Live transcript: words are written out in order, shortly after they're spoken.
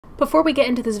Before we get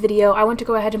into this video, I want to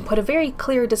go ahead and put a very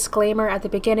clear disclaimer at the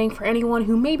beginning for anyone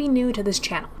who may be new to this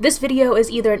channel. This video is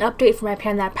either an update for my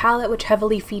Pan That palette, which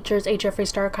heavily features a Jeffree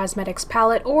Star Cosmetics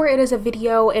palette, or it is a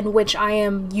video in which I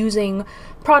am using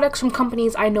products from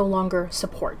companies I no longer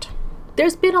support.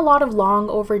 There's been a lot of long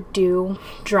overdue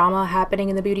drama happening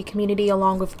in the beauty community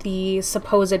along with the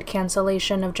supposed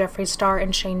cancellation of Jeffree Star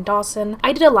and Shane Dawson.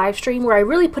 I did a live stream where I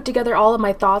really put together all of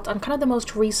my thoughts on kind of the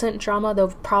most recent drama, though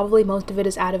probably most of it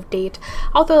is out of date.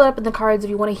 I'll throw that up in the cards if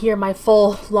you want to hear my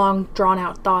full, long,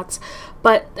 drawn-out thoughts.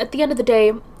 But at the end of the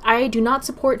day, I do not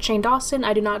support Shane Dawson,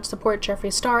 I do not support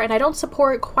Jeffree Star, and I don't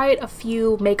support quite a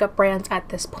few makeup brands at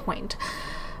this point.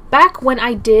 Back when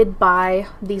I did buy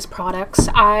these products,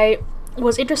 I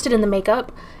was interested in the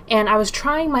makeup, and I was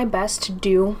trying my best to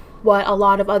do what a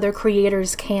lot of other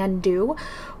creators can do,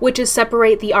 which is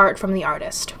separate the art from the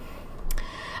artist.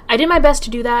 I did my best to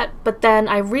do that, but then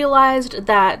I realized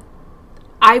that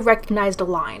I recognized a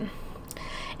line.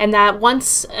 And that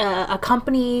once a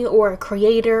company or a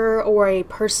creator or a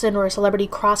person or a celebrity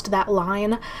crossed that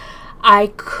line,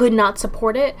 I could not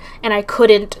support it, and I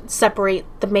couldn't separate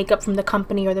the makeup from the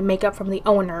company or the makeup from the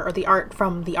owner or the art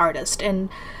from the artist. And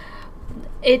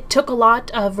it took a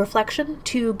lot of reflection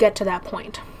to get to that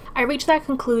point. I reached that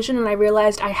conclusion and I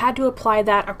realized I had to apply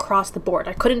that across the board.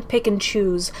 I couldn't pick and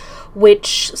choose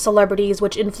which celebrities,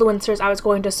 which influencers I was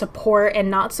going to support and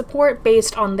not support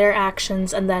based on their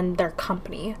actions and then their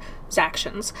company's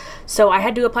actions. So I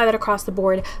had to apply that across the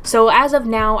board. So as of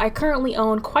now, I currently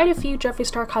own quite a few Jeffree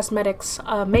Star Cosmetics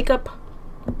makeup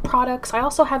products. I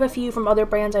also have a few from other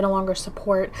brands I no longer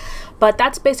support, but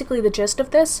that's basically the gist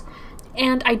of this.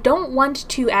 And I don't want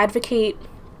to advocate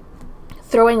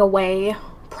throwing away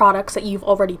products that you've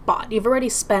already bought. You've already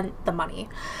spent the money.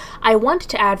 I want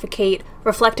to advocate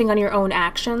reflecting on your own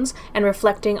actions and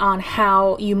reflecting on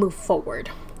how you move forward.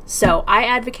 So I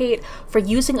advocate for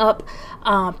using up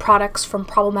products from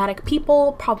problematic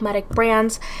people, problematic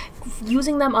brands,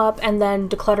 using them up and then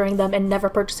decluttering them and never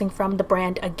purchasing from the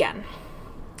brand again.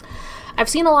 I've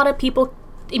seen a lot of people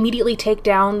immediately take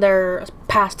down their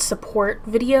past support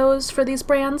videos for these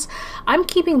brands. I'm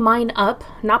keeping mine up,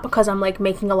 not because I'm like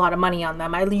making a lot of money on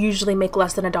them. I usually make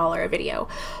less than $1 a video,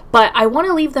 but I want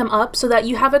to leave them up so that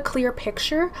you have a clear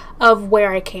picture of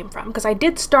where I came from, because I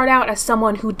did start out as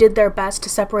someone who did their best to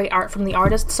separate art from the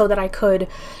artist so that I could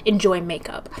enjoy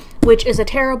makeup, which is a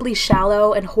terribly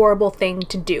shallow and horrible thing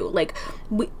to do. Like,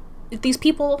 these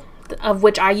people, of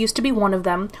which I used to be one of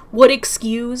them, would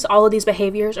excuse all of these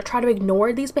behaviors or try to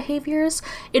ignore these behaviors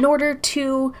in order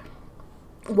to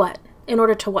what? In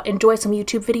order to what? Enjoy some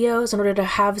YouTube videos, in order to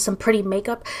have some pretty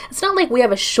makeup. It's not like we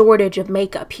have a shortage of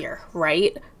makeup here,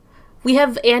 right? We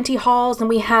have anti-hauls and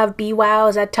we have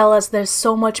BWows that tell us there's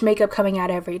so much makeup coming out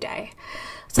every day.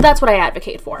 So that's what I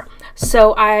advocate for.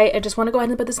 So I just want to go ahead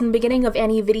and put this in the beginning of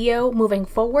any video moving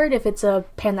forward, if it's a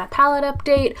Pan That palette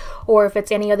update or if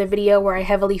it's any other video where I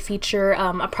heavily feature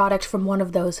a product from one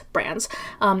of those brands.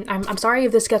 I'm sorry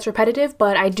if this gets repetitive,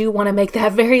 but I do want to make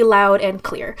that very loud and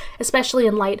clear, especially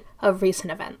in light of recent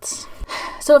events.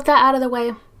 So with that out of the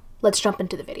way, let's jump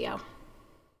into the video.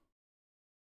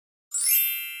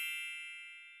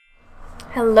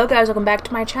 Hello guys, welcome back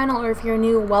to my channel, or if you're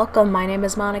new, welcome. My name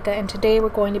is Monica, and today we're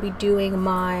going to be doing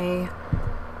my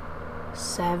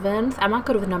I'm not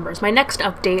good with numbers, my next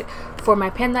update for my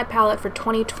Pan That palette for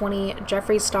 2020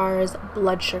 Jeffree Star's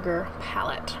Blood Sugar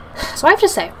palette. So I have to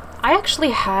say, I actually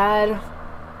had,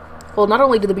 well, not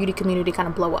only did the beauty community kind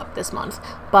of blow up this month,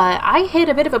 but I hit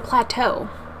a bit of a plateau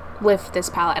with this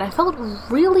palette, and I felt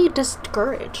really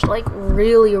discouraged, like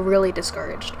really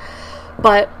discouraged.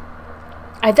 But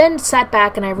I then sat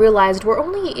back and I realized we're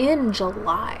only in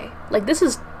July. Like, this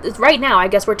is right now, I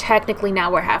guess we're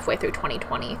halfway through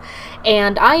 2020.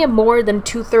 And I am more than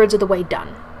 2/3 of the way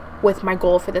done with my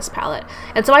goal for this palette.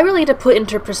 And so I really had to put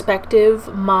into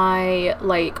perspective my,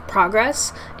 like,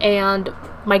 progress and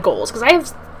my goals.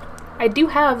 Because I do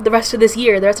have the rest of this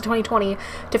year, the rest of 2020,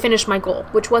 to finish my goal,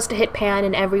 which was to hit pan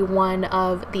in every one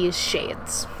of these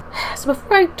shades. So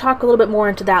before I talk a little bit more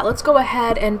into that, let's go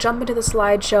ahead and jump into the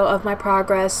slideshow of my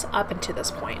progress up until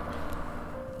this point.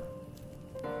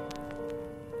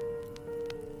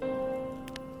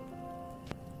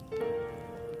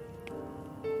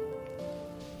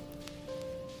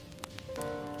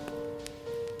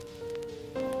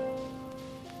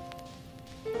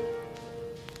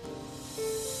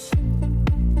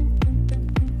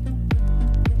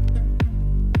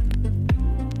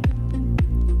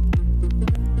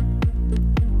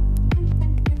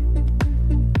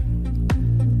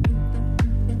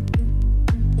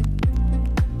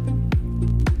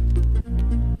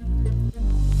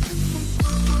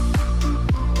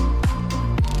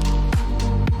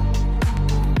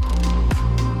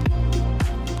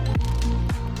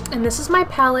 and this is my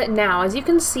palette now. As you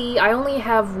can see, I only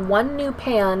have one new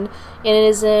pan, and it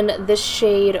is in this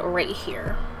shade right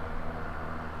here.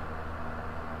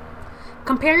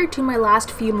 Compared to my last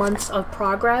few months of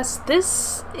progress,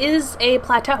 this is a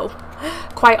plateau,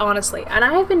 quite honestly. And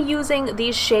I have been using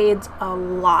these shades a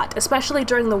lot, especially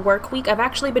during the work week. I've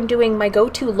actually been doing, my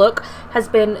go-to look has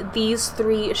been these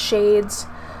 3 shades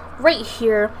right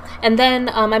here, and then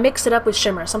I mix it up with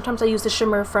shimmer. Sometimes I use the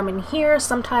shimmer from in here,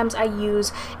 sometimes I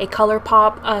use a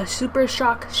ColourPop Super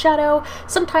Shock shadow,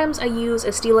 sometimes I use a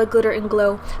Stila Glitter and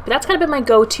Glow, but that's kind of been my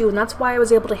go-to, and that's why I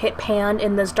was able to hit pan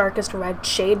in this darkest red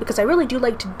shade, because I really do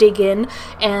like to dig in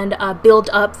and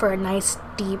build up for a nice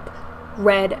deep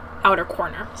red outer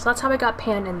corner. So that's how I got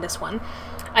pan in this one.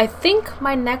 I think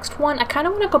my next one, I kind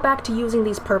of want to go back to using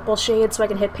these purple shades so I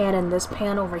can hit pan in this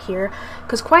pan over here,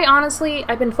 because quite honestly,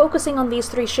 I've been focusing on these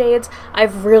 3 shades.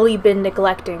 I've really been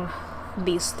neglecting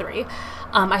these 3.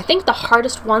 I think the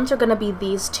hardest ones are going to be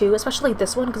these 2, especially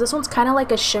this one, because this one's kind of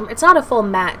like a shimmer. It's not a full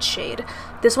matte shade.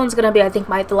 This one's going to be, I think,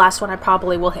 the last one I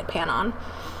probably will hit pan on.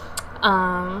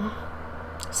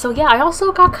 So yeah, I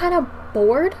also got kind of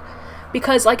bored,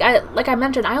 because like I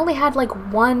mentioned, I only had like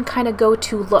one kind of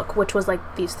go-to look, which was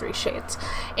like these 3 shades,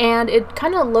 and it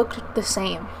kind of looked the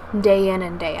same day in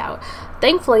and day out.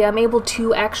 Thankfully, I'm able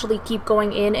to actually keep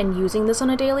going in and using this on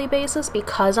a daily basis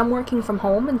because I'm working from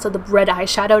home, and so the red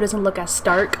eyeshadow doesn't look as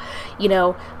stark, you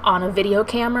know, on a video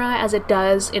camera as it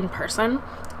does in person.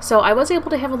 So I was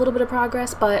able to have a little bit of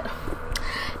progress, but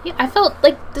yeah, I felt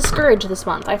like discouraged this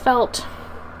month. I felt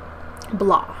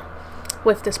blah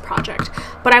with this project.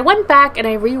 But I went back and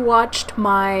I rewatched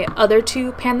my other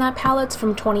 2 Pan That palettes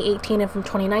from 2018 and from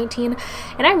 2019,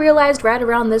 and I realized right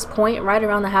around this point, right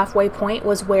around the halfway point,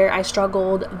 was where I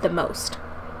struggled the most.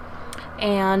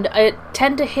 And I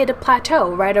tend to hit a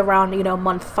plateau right around, you know,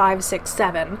 month 5, 6,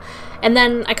 7. And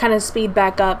then I kind of speed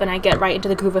back up and I get right into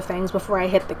the groove of things before I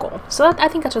hit the goal. So I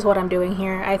think that's just what I'm doing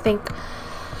here. I think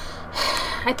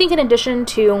in addition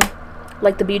to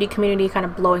like the beauty community kind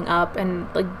of blowing up and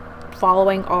like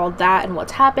following all that and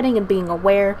what's happening and being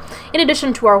aware, in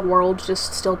addition to our world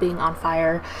just still being on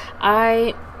fire,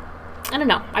 I don't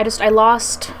know, I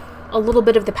lost a little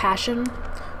bit of the passion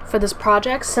for this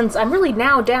project, since I'm really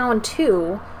now down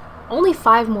to only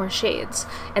 5 more shades,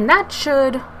 and that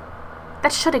should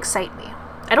excite me.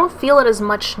 I don't feel it as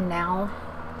much now,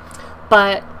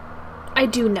 but I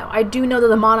do know that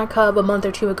the Monica of a month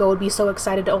or 2 ago would be so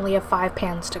excited to only have 5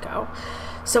 pans to go.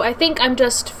 So I think I'm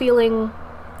just feeling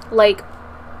like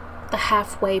the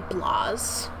halfway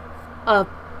blahs of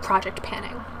project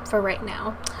panning for right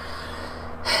now.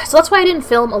 So that's why I didn't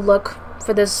film a look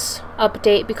for this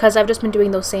update, because I've just been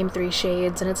doing those same 3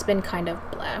 shades and it's been kind of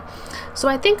blah. So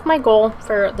I think my goal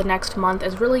for the next month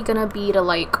is really gonna be to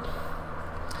like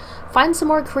find some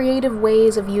more creative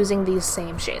ways of using these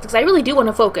same shades, because I really do want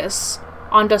to focus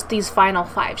on just these final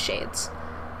 5 shades.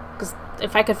 Because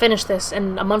if I could finish this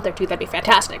in a month or 2, that'd be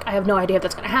fantastic. I have no idea if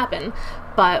that's going to happen,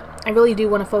 but I really do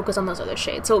want to focus on those other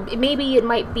shades. So maybe it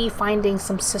might be finding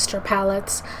some sister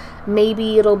palettes,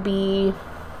 maybe it'll be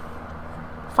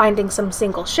finding some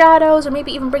single shadows, or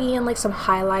maybe even bringing in like some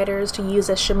highlighters to use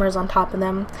as shimmers on top of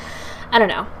them. I don't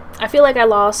know. I feel like I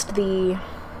lost the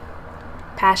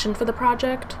passion for the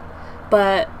project,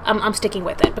 but I'm sticking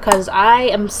with it because I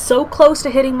am so close to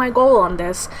hitting my goal on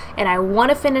this, and I want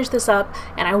to finish this up,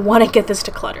 and I want to get this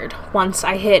decluttered once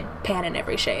I hit pan in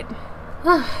every shade.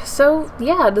 So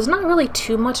yeah, there's not really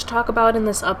too much to talk about in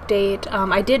this update.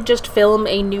 I did just film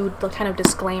a new kind of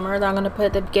disclaimer that I'm going to put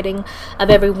at the beginning of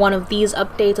every one of these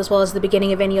updates, as well as the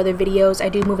beginning of any other videos I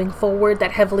do moving forward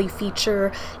that heavily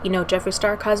feature, you know, Jeffree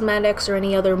Star Cosmetics or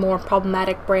any other more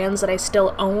problematic brands that I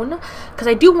still own, because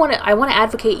I want to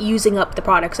advocate using up the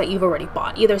products that you've already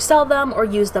bought. Either sell them or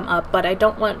use them up, but I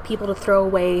don't want people to throw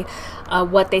away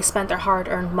what they spent their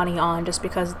hard-earned money on just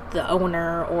because the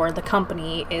owner or the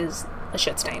company is a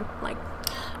shit stain. Like,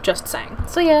 just saying.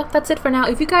 So yeah, that's it for now.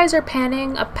 If you guys are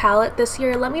panning a palette this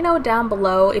year, let me know down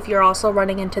below if you're also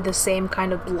running into the same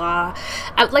kind of blah.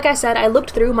 Like I said, I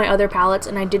looked through my other palettes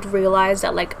and I did realize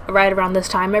that like right around this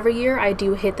time every year I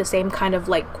do hit the same kind of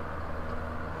like,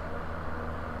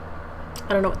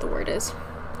 I don't know what the word is,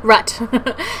 rut.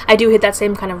 I do hit that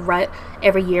same kind of rut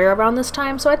every year around this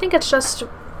time, so I think it's just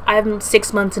I'm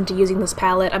 6 months into using this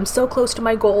palette. I'm so close to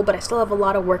my goal, but I still have a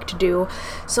lot of work to do.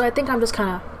 So I think I'm just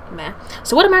kind of meh.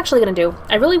 So what I'm actually going to do,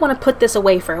 I really want to put this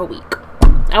away for a week.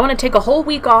 I want to take a whole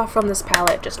week off from this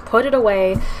palette, just put it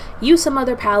away, use some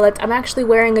other palettes. I'm actually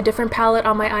wearing a different palette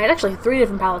on my eyes, actually 3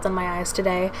 different palettes on my eyes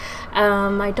today.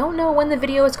 I don't know when the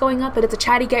video is going up, but it's a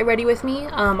chatty get ready with me.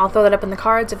 I'll throw that up in the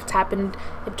cards if it's happened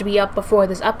to be up before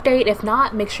this update. If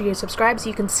not, make sure you subscribe so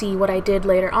you can see what I did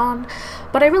later on.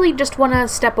 But I really just want to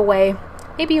step away,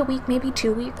 maybe a week, maybe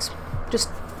 2 weeks, just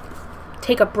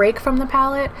take a break from the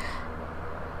palette.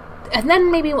 And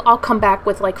then maybe I'll come back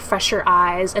with like fresher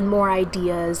eyes and more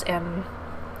ideas, and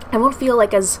I won't feel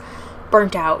like as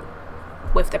burnt out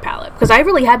with the palette, because I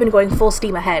really have been going full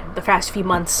steam ahead the past few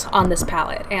months on this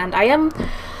palette, and I am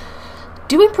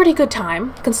doing pretty good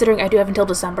time considering I do have until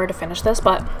December to finish this.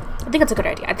 But I think it's a good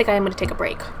idea. I think I am going to take a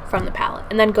break from the palette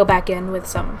and then go back in with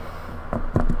some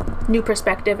new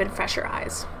perspective and fresher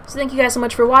eyes. So thank you guys so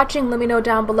much for watching. Let me know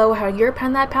down below how your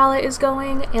Pen That palette is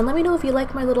going, and let me know if you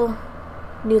like my little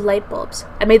new light bulbs.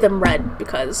 I made them red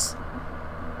because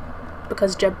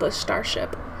Jeb Bush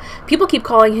Starship. People keep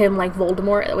calling him like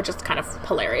Voldemort, which is kind of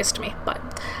hilarious to me, but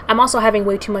I'm also having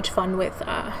way too much fun with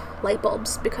light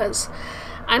bulbs because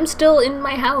I'm still in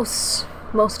my house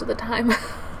most of the time.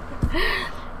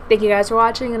 Thank you guys for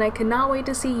watching, and I cannot wait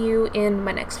to see you in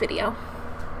my next video.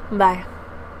 Bye.